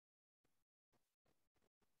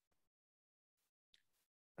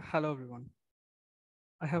Hello everyone.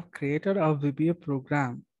 I have created a VBA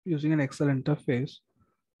program using an Excel interface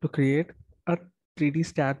to create a 3D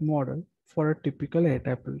stat model for a typical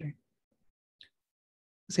A-type building.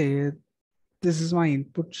 Say this is my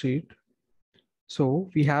input sheet. So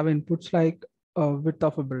we have inputs like a width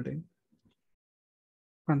of a building.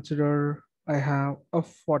 Consider I have a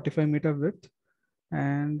 45-meter width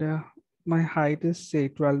and my height is say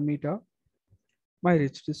 12 meter, my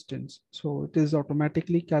reach distance. So it is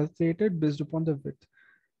automatically calculated based upon the width.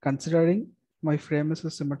 Considering my frame is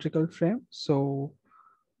a symmetrical frame, so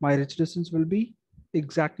my reach distance will be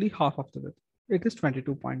exactly half of the width. It is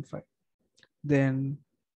 22.5. Then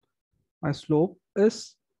my slope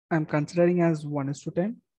is, I'm considering as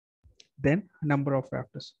 1:10. Then number of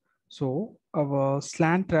rafters. So our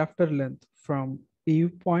slant rafter length from a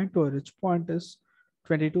point to a ridge point is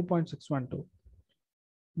 22.612.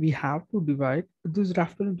 We have to divide this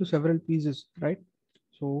rafter into several pieces, right?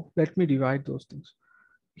 So let me divide those things.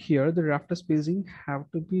 Here the rafter spacing have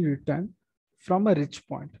to be written from a ridge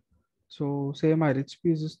point. So say my ridge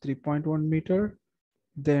piece is 3.1 meter,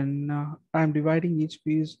 then I'm dividing each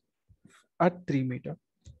piece at 3 meter.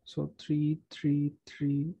 So 3, 3,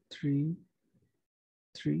 3, 3,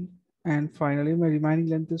 3. And finally my remaining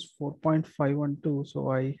length is 4.512. So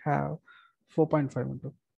I have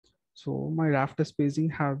 4.512. So my rafter spacing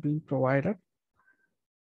have been provided.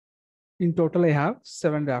 In total, I have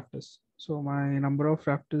 7 rafters. So my number of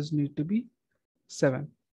rafters need to be 7.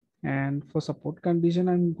 And for support condition,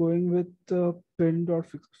 I'm going with the pinned or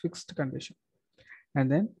fixed condition. And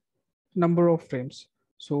then number of frames.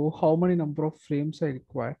 So how many number of frames I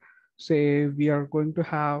require? Say we are going to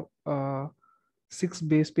have 6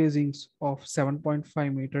 base spacings of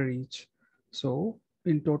 7.5 meter each. So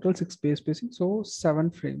in total 6 base spacing, so 7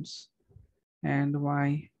 frames. And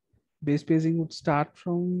my base spacing would start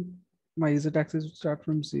from, my z axis would start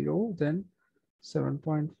from 0, then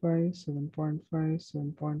 7.5, 7.5,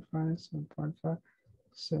 7.5, 7.5,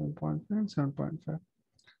 7.5, 7.5.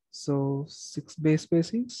 So 6 base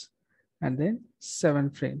spacings and then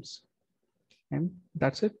 7 frames. And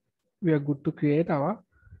that's it. We are good to create our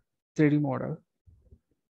 3D model.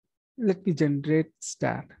 Let me generate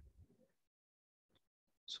Staad.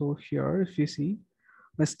 So here, if you see,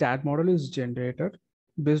 my Staad model is generated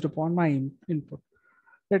based upon my input.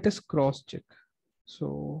 Let us cross check.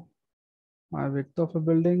 So my width of a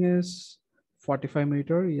building is 45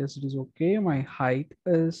 meter. Yes, it is okay. My height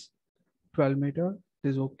is 12 meter. It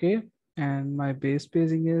is okay. And my base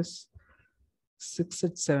spacing is 6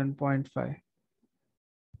 at 7.5.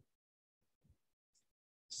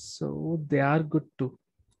 So they are good too.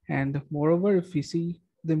 And moreover, if we see,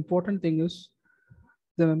 the important thing is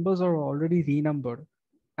the members are already renumbered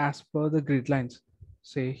as per the grid lines.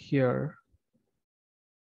 Say here,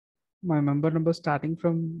 my member number starting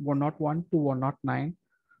from 101 to 109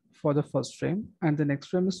 for the first frame, and the next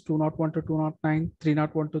frame is 201 to 209,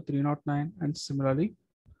 301 to 309, and similarly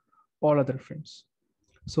all other frames.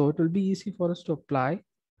 So it will be easy for us to apply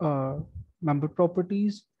member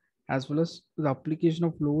properties as well as the application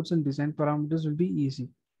of loads and design parameters will be easy.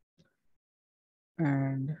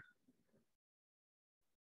 And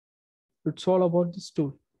it's all about this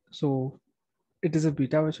tool. So it is a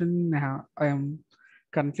beta version. I am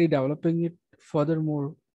currently developing it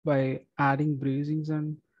furthermore by adding bracings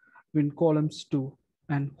and wind columns too.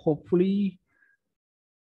 And hopefully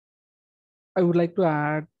I would like to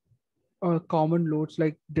add common loads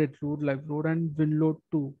like dead load, live load, and wind load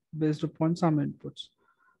too, based upon some inputs.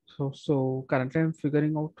 So currently I'm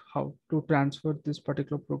figuring out how to transfer this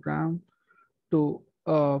particular program to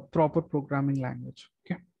a proper programming language.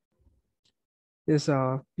 Okay. Yes,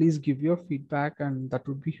 please give your feedback, and that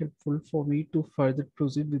would be helpful for me to further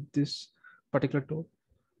proceed with this particular tool.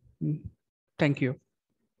 Thank you.